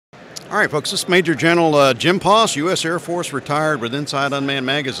All right, folks, this is Major General Jim Poss, U.S. Air Force, retired with Inside Unmanned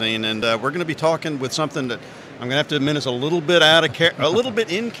Magazine, and we're going to be talking with something that I'm going to have to admit is a little bit a little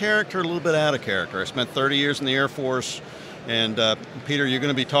bit in character, a little bit out of character. I spent 30 years in the Air Force, and Peter, you're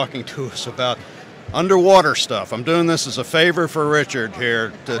going to be talking to us about underwater stuff. I'm doing this as a favor for Richard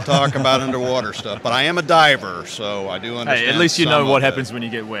here to talk about underwater stuff, but I am a diver, so I do understand. Hey, at least you know what happens when you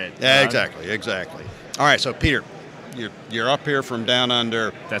get wet. Yeah, exactly. All right, so Peter, you're up here from down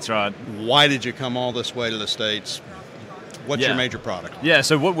under. That's right. Why did you come all this way to the States? What's your major product? Yeah,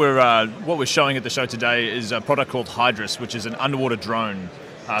 so what we're showing at the show today is a product called Hydrus, which is an underwater drone.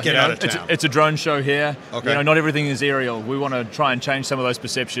 Get out of town. It's a drone show here. Okay. Not everything is aerial. We want to try and change some of those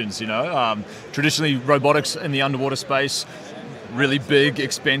perceptions. Traditionally, robotics in the underwater space, really big,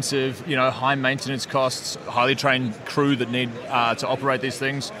 expensive, high maintenance costs, highly trained crew that need to operate these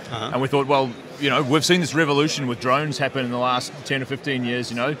things. And we thought, well, we've seen this revolution with drones happen in the last 10 or 15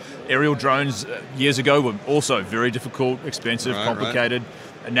 years. Aerial drones years ago were also very difficult, expensive, complicated.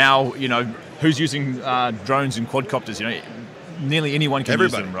 And now, who's using drones and quadcopters? Nearly anyone can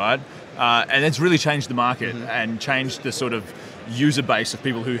use them, right? And it's really changed the market and changed the sort of user base of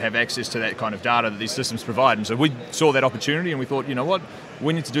people who have access to that kind of data that these systems provide. And so we saw that opportunity and we thought,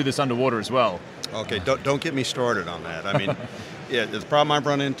 we need to do this underwater as well. Okay, don't get me started on that. I mean, yeah, the problem I've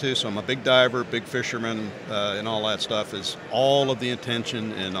run into, so I'm a big diver, big fisherman, and all that stuff, is all of the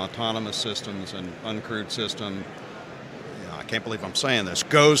attention in autonomous systems and uncrewed system. I can't believe I'm saying this,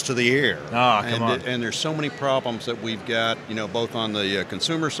 goes to the air. Come on. And there's so many problems that we've got, both on the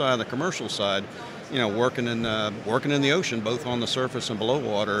consumer side and the commercial side, working in the ocean, both on the surface and below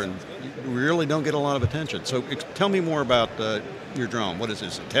water, and we really don't get a lot of attention. So tell me more about your drone. What is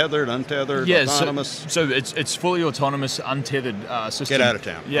this? Tethered, untethered, autonomous? So it's fully autonomous, untethered system. Get out of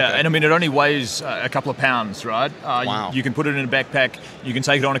town. Yeah, okay. And I mean, it only weighs a couple of pounds, right? Wow. You can put it in a backpack. You can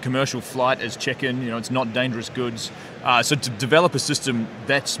take it on a commercial flight as check-in. It's not dangerous goods. So to develop a system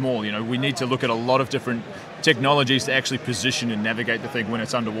that small, we need to look at a lot of different technologies to actually position and navigate the thing when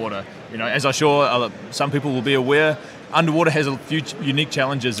it's underwater. As I'm sure some people will be aware, underwater has a few unique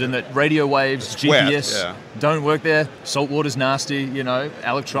challenges in that radio waves, GPS don't work there. Salt water's nasty,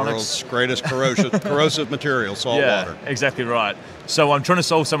 electronics. World's greatest corrosive material, salt water. Exactly right. So I'm trying to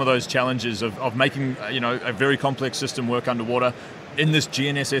solve some of those challenges of making a very complex system work underwater in this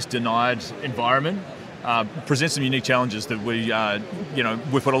GNSS denied environment. Presents some unique challenges that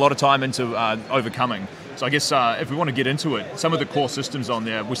we've put a lot of time into overcoming. So I guess if we want to get into it, some of the core systems on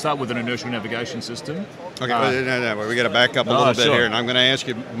there, we start with an inertial navigation system. Okay, no, we got to back up a little bit here, and I'm going to ask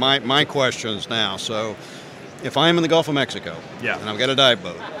you my questions now. So if I'm in the Gulf of Mexico, and I've got a dive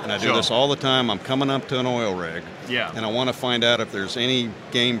boat, and I do this all the time, I'm coming up to an oil rig, and I want to find out if there's any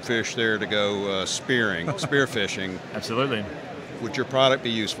game fish there to go spear fishing. Absolutely. Would your product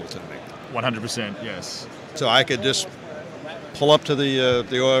be useful to me? 100%, yes. So I could just pull up to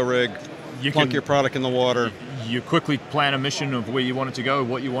the oil rig, plunk your product in the water. You quickly plan a mission of where you want it to go,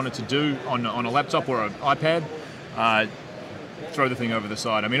 what you want it to do on a laptop or an iPad. Throw the thing over the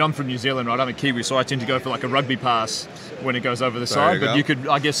side. I mean, I'm from New Zealand, right? I'm a Kiwi, so I tend to go for like a rugby pass when it goes over the side. But you could,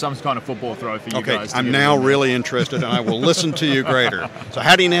 I guess, some kind of football throw for you guys. Okay, I'm now really interested, and I will listen to you greater. So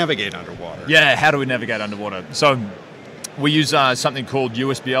how do you navigate underwater? Yeah, how do we navigate underwater? So we use something called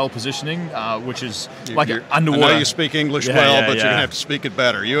USBL positioning, which is like underwater. I know you speak English but you're going to have to speak it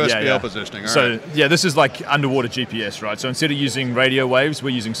better. USBL positioning, all right. So, this is like underwater GPS, right? So instead of using radio waves,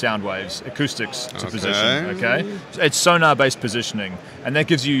 we're using sound waves, acoustics to position, okay? It's sonar-based positioning, and that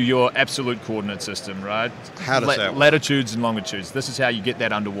gives you your absolute coordinate system, right? How does that work? Latitudes and longitudes. This is how you get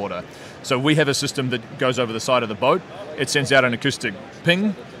that underwater. So we have a system that goes over the side of the boat. It sends out an acoustic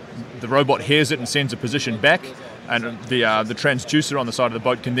ping. The robot hears it and sends a position back. And the transducer on the side of the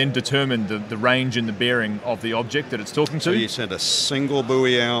boat can then determine the range and the bearing of the object that it's talking to. So you send a single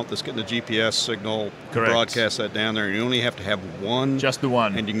buoy out that's getting the GPS signal, broadcast that down there, and you only have to have one? Just the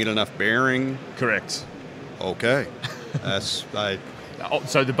one. And you can get enough bearing? Correct. Okay.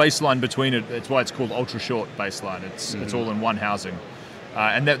 So the baseline between it, that's why it's called ultra-short baseline. It's all in one housing.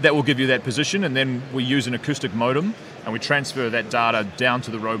 And that will give you that position, and then we use an acoustic modem, and we transfer that data down to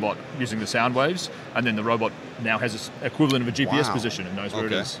the robot using the sound waves, and then the robot now has an equivalent of a GPS position and knows where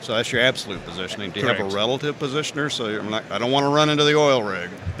it is. So that's your absolute positioning. Do you have a relative positioner? So I don't want to run into the oil rig.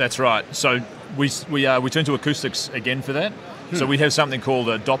 That's right. So we turn to acoustics again for that. So we have something called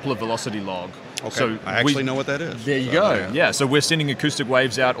a Doppler velocity log. Okay, so I actually know what that is. There you go. Yeah, so we're sending acoustic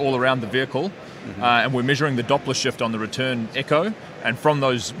waves out all around the vehicle, and we're measuring the Doppler shift on the return echo, and from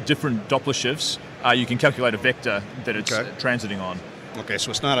those different Doppler shifts, you can calculate a vector that it's transiting on. Okay,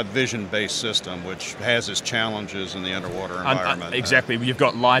 so it's not a vision-based system, which has its challenges in the underwater environment. Exactly. You've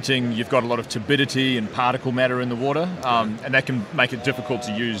got lighting, you've got a lot of turbidity and particle matter in the water, and that can make it difficult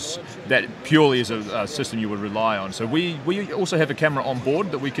to use that purely as a system you would rely on. So we also have a camera on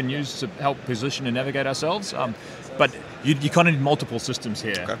board that we can use to help position and navigate ourselves. But you kind of need multiple systems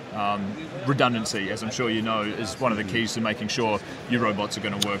here. Okay. Redundancy, as I'm sure you know, is one of the keys to making sure your robots are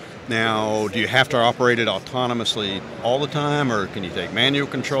going to work. Now, do you have to operate it autonomously all the time, or can you take manual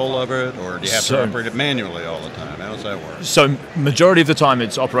control of it, or do you have to operate it manually all the time? How does that work? So majority of the time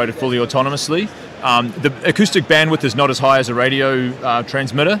it's operated fully autonomously. The acoustic bandwidth is not as high as a radio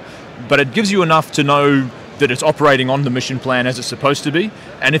transmitter, but it gives you enough to know that it's operating on the mission plan as it's supposed to be.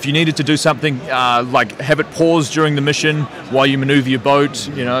 And if you needed to do something like have it pause during the mission while you maneuver your boat,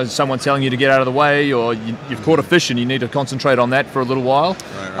 you know, someone telling you to get out of the way, or you've caught a fish and you need to concentrate on that for a little while,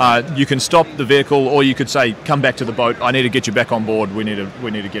 you can stop the vehicle, or you could say, come back to the boat, I need to get you back on board, we need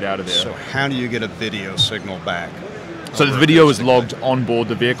to get out of there. So how do you get a video signal back? So the video is logged on board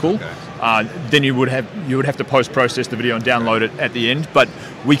the vehicle. Okay. Then you would have to post-process the video and download it at the end. But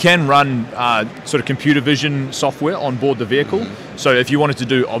we can run sort of computer vision software on board the vehicle. Mm-hmm. So if you wanted to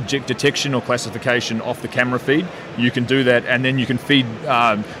do object detection or classification off the camera feed, you can do that, and then you can feed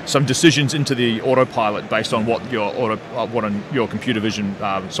some decisions into the autopilot based on what your computer vision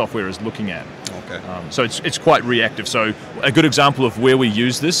software is looking at. Okay. So it's quite reactive. So a good example of where we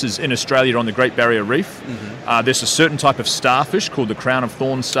use this is in Australia on the Great Barrier Reef. Mm-hmm. There's a certain type of starfish called the crown of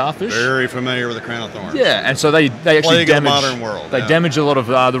thorns starfish. Very familiar with the crown of thorns. Yeah, and so they actually damage the modern world. They damage a lot of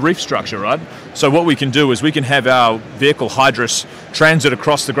the reef structure, right? So what we can do is we can have our vehicle Hydrus transit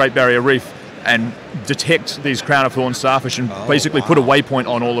across the Great Barrier Reef and detect these crown of thorns starfish and basically put a waypoint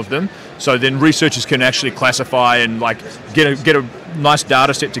on all of them. So then researchers can actually classify and like get a nice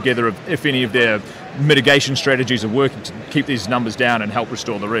data set together of if any of their mitigation strategies are working to keep these numbers down and help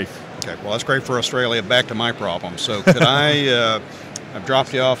restore the reef. Okay, well that's great for Australia. Back to my problem. So could I've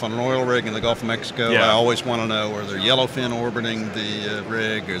dropped you off on an oil rig in the Gulf of Mexico. Yeah. I always want to know, are there yellowfin orbiting the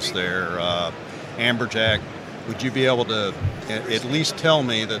rig? Is there amberjack? Would you be able to at least tell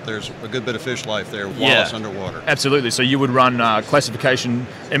me that there's a good bit of fish life there while it's underwater? Absolutely. So you would run classification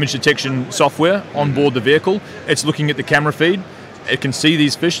image detection software on board the vehicle. It's looking at the camera feed. It can see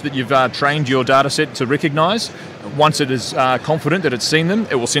these fish that you've trained your data set to recognize. Once it is confident that it's seen them,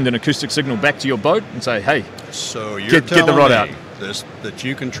 it will send an acoustic signal back to your boat and say, hey, so you're get the rod out. That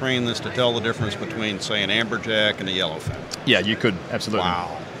you can train this to tell the difference between, say, an amberjack and a yellowfin? Yeah, you could, absolutely.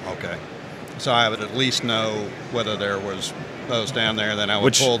 Wow, okay. So I would at least know whether there was those down there, then I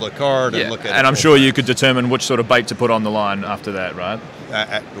would pull the card and look at it. And I'm sure you could determine which sort of bait to put on the line after that, right?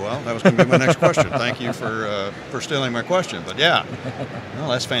 Well, that was going to be my next question. Thank you for stealing my question. But yeah, well,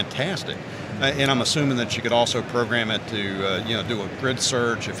 that's fantastic. And I'm assuming that you could also program it to do a grid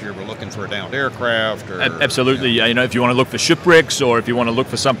search if you were looking for a downed aircraft. Or, absolutely. If you want to look for shipwrecks, or if you want to look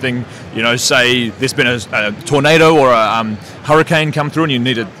for something, say there's been a tornado or a hurricane come through and you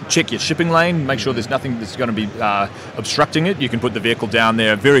need to check your shipping lane, make sure there's nothing that's going to be obstructing it. You can put the vehicle down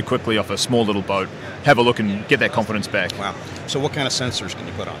there very quickly off a small little boat, have a look and get that confidence back. Wow. So what kind of sensors can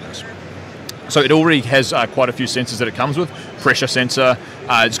you put on this? So it already has quite a few sensors that it comes with. Pressure sensor,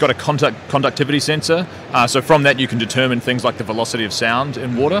 it's got a conductivity sensor, so from that you can determine things like the velocity of sound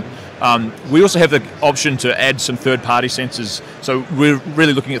in water. We also have the option to add some third-party sensors, so we're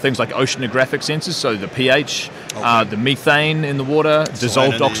really looking at things like oceanographic sensors, so the pH, the methane in the water,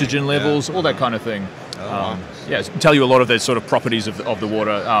 dissolved oxygen levels, all that kind of thing. Tell you a lot of the sort of properties of the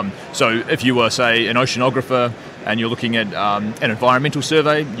water. So if you were, say, an oceanographer and you're looking at an environmental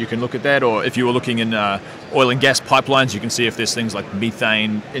survey, you can look at that. Or if you were looking in oil and gas pipelines, you can see if there's things like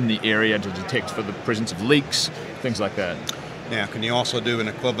methane in the area to detect for the presence of leaks, things like that. Now, can you also do an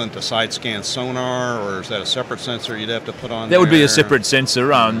equivalent to side scan sonar, or is that a separate sensor you'd have to put on there? That would be a separate sensor.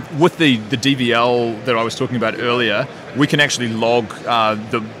 With the DVL that I was talking about earlier, we can actually log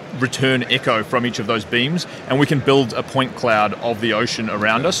the return echo from each of those beams, and we can build a point cloud of the ocean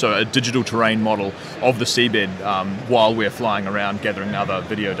around us, so a digital terrain model of the seabed while we're flying around gathering other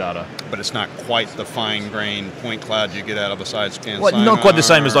video data. But it's not quite the fine-grained point cloud you get out of a side scan sonar? Not quite the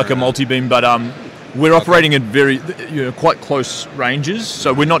same as like a multi-beam, but we're operating in very quite close ranges,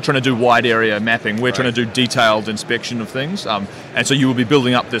 so we're not trying to do wide area mapping. We're trying to do detailed inspection of things, and so you will be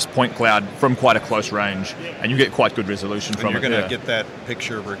building up this point cloud from quite a close range, and you get quite good resolution from it. You're going to get that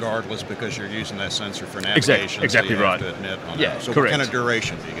picture regardless because you're using that sensor for navigation. Exactly so right. To admit on yeah, that. So correct. what kind of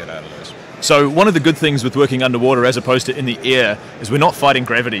duration do you get out of this? So one of the good things with working underwater as opposed to in the air is we're not fighting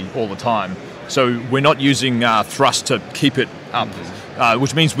gravity all the time. So we're not using thrust to keep it up.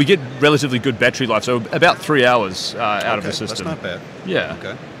 which means we get relatively good battery life, so about 3 hours out of the system. That's not bad. Yeah.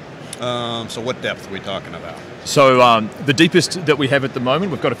 Okay. So what depth are we talking about? So the deepest that we have at the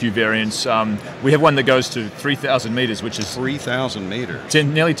moment, we've got a few variants. We have one that goes to 3,000 meters, which is 3,000 meters.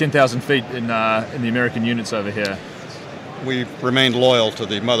 nearly 10,000 feet in the American units over here. We remained loyal to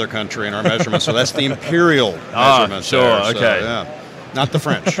the mother country in our measurements, so that's the imperial measurements. Sure, there, okay. So, yeah. Not the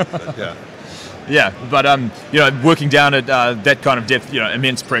French, but yeah. Yeah, but working down at that kind of depth,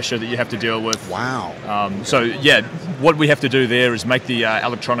 immense pressure that you have to deal with. Wow. So yeah, what we have to do there is make the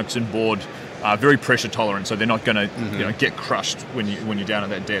electronics on board very pressure tolerant, so they're not going to get crushed when you're down at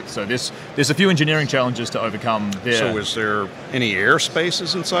that depth. So there's a few engineering challenges to overcome there. So is there any air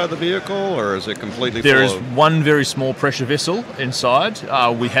spaces inside the vehicle, or is it completely There full is one very small pressure vessel inside.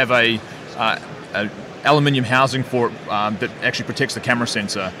 We have a aluminium housing for it that actually protects the camera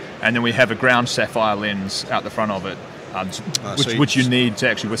sensor, and then we have a ground sapphire lens out the front of it, which you need to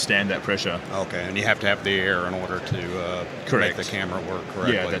actually withstand that pressure. Okay, and you have to have the air in order to Correct. make the camera work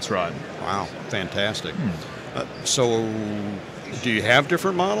correctly. Yeah, that's right. Wow, fantastic. So do you have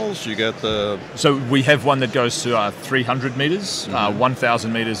different models? You got the... So we have one that goes to 300 meters,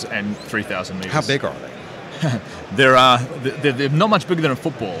 1,000 meters, and 3,000 meters. How big are they? They're not much bigger than a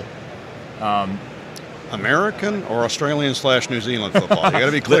football. American or Australian / New Zealand football? You got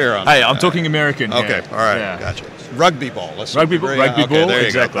to be clear on that. Hey, I'm talking American. Okay, yeah. all right, Yeah. gotcha. Rugby ball. Let's Rugby ball, okay, there you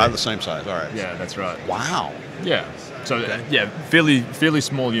exactly. go. About the same size. All right. Yeah, that's right. Wow. Yeah. So fairly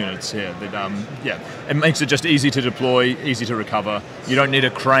small units here. That it makes it just easy to deploy, easy to recover. You don't need a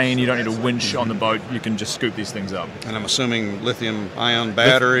crane, you don't need a winch on the boat. You can just scoop these things up. And I'm assuming lithium-ion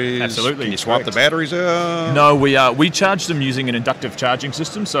batteries. Absolutely. Can you swap the batteries out? No, we charge them using an inductive charging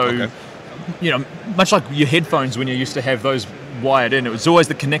system. So, much like your headphones when you used to have those wired in, it was always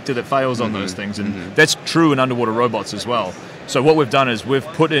the connector that fails on those things, and that's true in underwater robots as well. So what we've done is we've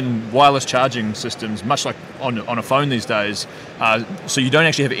put in wireless charging systems, much like on a phone these days, so you don't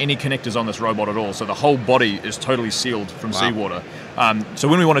actually have any connectors on this robot at all. So the whole body is totally sealed from seawater. So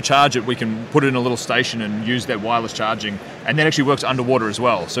when we want to charge it, we can put it in a little station and use that wireless charging, and that actually works underwater as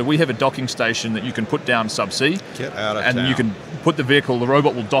well. So we have a docking station that you can put down subsea, Get out of and town. you can put the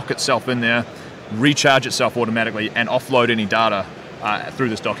robot will dock itself in there, recharge itself automatically, and offload any data through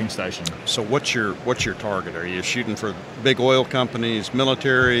this docking station. So what's your target? Are you shooting for big oil companies,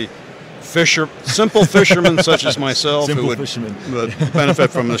 military, simple fishermen such as myself who would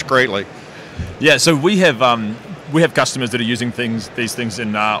benefit from this greatly? Yeah, so we have customers that are using these things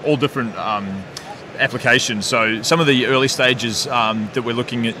in all different applications. So some of the early stages that we're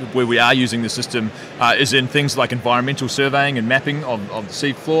looking at where we are using the system is in things like environmental surveying and mapping of the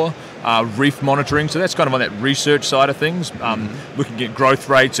sea floor, reef monitoring. So that's kind of on that research side of things, looking at growth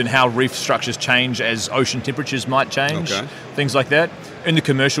rates and how reef structures change as ocean temperatures might change, things like that. In the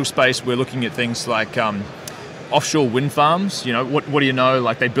commercial space, we're looking at things like offshore wind farms. What do you know?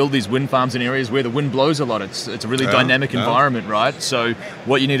 Like, they build these wind farms in areas where the wind blows a lot. It's a really dynamic environment, right? So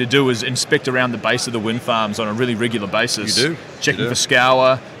what you need to do is inspect around the base of the wind farms on a really regular basis. You do. Checking for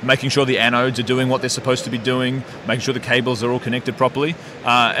scour, making sure the anodes are doing what they're supposed to be doing, making sure the cables are all connected properly.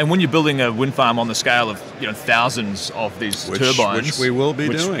 And when you're building a wind farm on the scale of thousands of these turbines, which we will be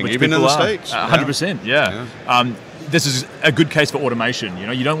doing, which even in the States. 100%, yeah. This is a good case for automation.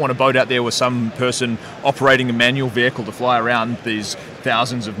 You don't want a boat out there with some person operating a manual vehicle to fly around these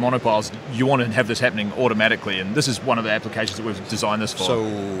thousands of monopiles. You want to have this happening automatically, and this is one of the applications that we've designed this for. So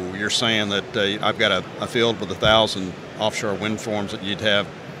you're saying that I've got a field with 1,000 offshore wind farms that you'd have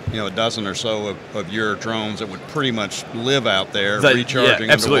a dozen or so of your drones that would pretty much live out there recharging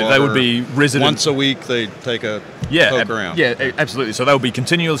absolutely. underwater. They would be resident. Once a week they take a poke around. Yeah, absolutely. So they'll be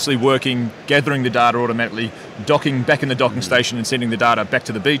continuously working, gathering the data automatically, docking back in the docking station and sending the data back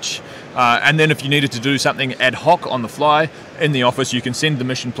to the beach. And then if you needed to do something ad hoc on the fly in the office, you can send the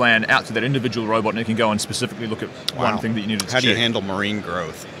mission plan out to that individual robot, and it can go and specifically look at one thing that you needed to check. How do you handle marine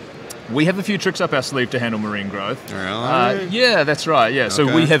growth? We have a few tricks up our sleeve to handle marine growth. Really? Yeah, that's right. Yeah,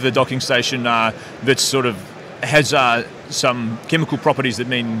 so we have the docking station that sort of has some chemical properties that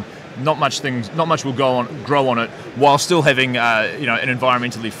mean not much will grow on it, while still having an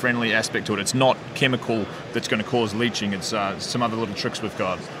environmentally friendly aspect to it. It's not chemical that's going to cause leaching. It's some other little tricks we've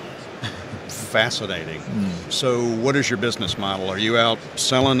got. Fascinating. So what is your business model? Are you out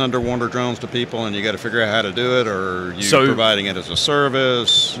selling underwater drones to people and you got to figure out how to do it, or are you providing it as a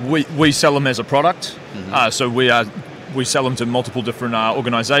service? We sell them as a product. So we sell them to multiple different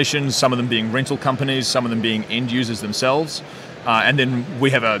organizations, some of them being rental companies, some of them being end users themselves. And then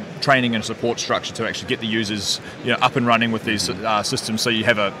we have a training and support structure to actually get the users up and running with these systems. So you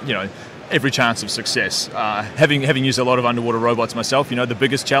have every chance of success. Having used a lot of underwater robots myself, you know, the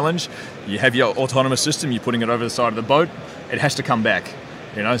biggest challenge, you have your autonomous system, you're putting it over the side of the boat, it has to come back.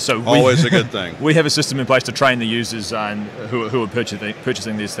 You know, so always a good thing. We have a system in place to train the users who are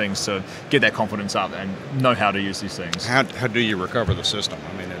purchasing these things, to get that confidence up and know how to use these things. How do you recover the system?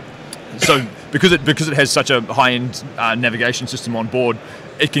 I mean, so because it has such a high-end navigation system on board,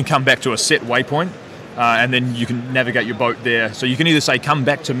 it can come back to a set waypoint. And then you can navigate your boat there. So you can either say, come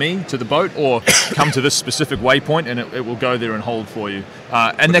back to me, to the boat, or come to this specific waypoint, and it will go there and hold for you.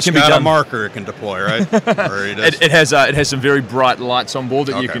 And that can be done. It's got a marker it can deploy, right? It has some very bright lights on board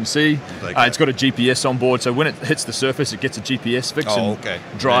that you can see. It's got a GPS on board, so when it hits the surface, it gets a GPS fix and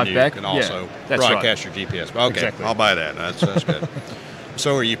drive back. You can also broadcast your GPS. Okay, exactly. I'll buy that. That's good.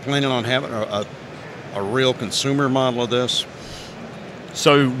 So are you planning on having a real consumer model of this?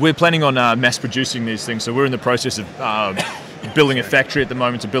 So we're planning on mass producing these things. So we're in the process of building a factory at the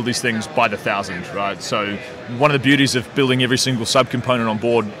moment to build these things by the thousand, right? So one of the beauties of building every single subcomponent on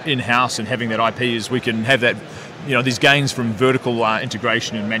board in-house and having that IP is we can have that, you know, these gains from vertical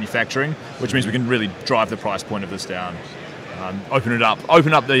integration and manufacturing, which means we can really drive the price point of this down. Open up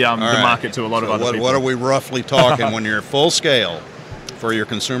the market to a lot of other people. What are we roughly talking when you're full scale for your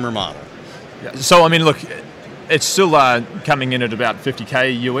consumer model? Yeah. So I mean, look, it's still coming in at about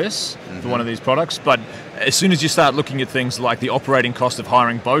 50K US for one of these products, but as soon as you start looking at things like the operating cost of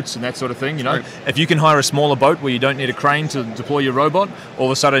hiring boats and that sort of thing, you know, if you can hire a smaller boat where you don't need a crane to deploy your robot, all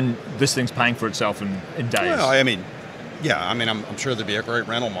of a sudden this thing's paying for itself in days. Well, I mean, yeah, I mean, I'm sure there'd be a great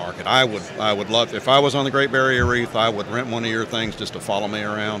rental market. I would love, if I was on the Great Barrier Reef, I would rent one of your things just to follow me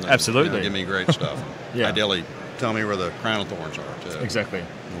around. And, absolutely. You know, give me great stuff. Ideally, tell me where the crown of thorns are, too. Exactly.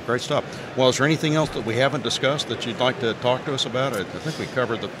 Well, great stuff. Well, is there anything else that we haven't discussed that you'd like to talk to us about? I think we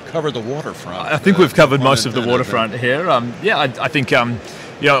covered the waterfront. I think we've covered most of the waterfront here. I think you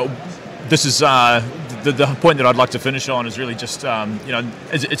know, this is the point that I'd like to finish on is really just you know,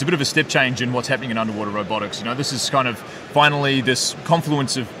 it's a bit of a step change in what's happening in underwater robotics. You know, this is kind of finally this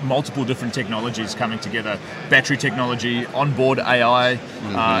confluence of multiple different technologies coming together: battery technology, onboard AI,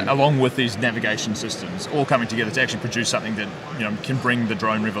 along with these navigation systems, all coming together to actually produce something that, you know, can bring the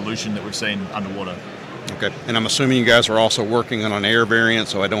drone revolution that we've seen underwater. Okay, and I'm assuming you guys are also working on an air variant,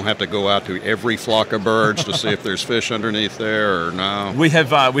 so I don't have to go out to every flock of birds to see if there's fish underneath there, or no? We have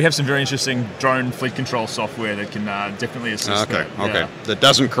some very interesting drone fleet control software that can definitely assist. Okay, that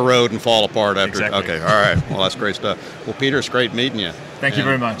doesn't corrode and fall apart after. Exactly. Okay, all right. Well, that's great stuff. Well, Peter, it's great meeting you. Thank you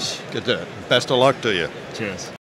very much. Best of luck to you. Cheers.